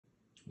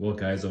Well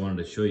guys, I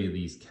wanted to show you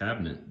these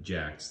cabinet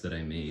jacks that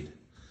I made.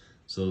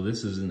 So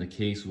this is in the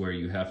case where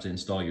you have to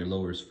install your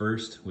lowers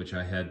first, which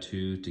I had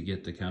to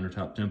get the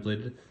countertop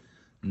templated.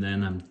 And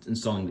then I'm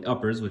installing the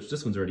uppers, which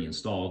this one's already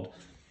installed,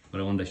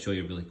 but I wanted to show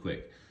you really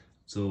quick.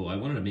 So I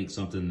wanted to make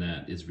something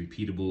that is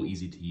repeatable,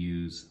 easy to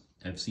use.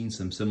 I've seen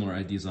some similar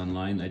ideas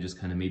online. I just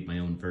kind of made my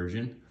own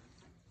version.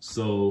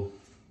 So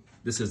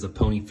this is a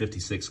Pony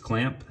 56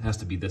 clamp. It has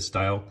to be this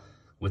style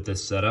with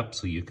this setup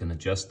so you can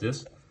adjust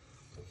this.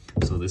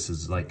 So this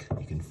is like,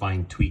 you can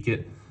fine tweak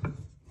it.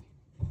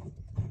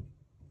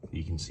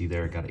 You can see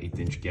there, I got an 1/8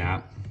 inch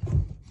gap.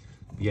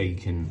 Yeah, you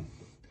can,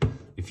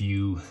 if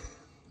you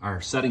are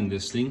setting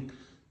this thing,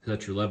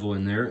 set your level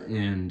in there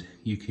and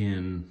you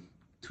can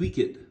tweak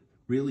it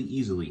really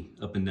easily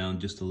up and down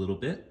just a little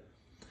bit.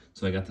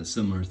 So I got the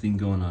similar thing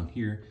going on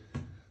here.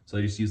 So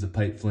I just used a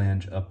pipe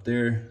flange up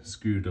there,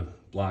 screwed a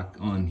block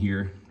on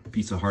here, a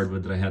piece of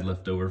hardwood that I had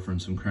left over from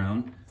some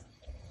crown.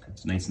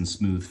 It's nice and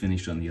smooth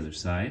finish on the other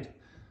side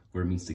where it meets the